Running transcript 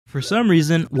For some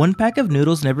reason, one pack of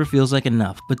noodles never feels like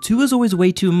enough, but two is always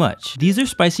way too much. These are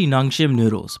spicy nongshim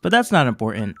noodles, but that's not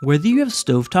important. Whether you have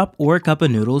stovetop or a cup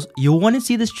of noodles, you'll want to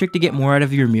see this trick to get more out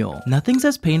of your meal. Nothing's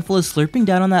as painful as slurping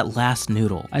down on that last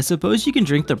noodle. I suppose you can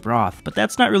drink the broth, but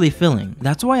that's not really filling.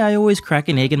 That's why I always crack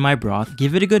an egg in my broth,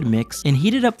 give it a good mix, and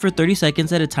heat it up for 30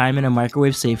 seconds at a time in a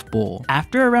microwave safe bowl.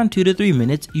 After around 2 to 3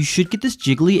 minutes, you should get this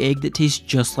jiggly egg that tastes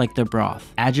just like the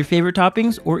broth. Add your favorite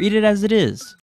toppings or eat it as it is.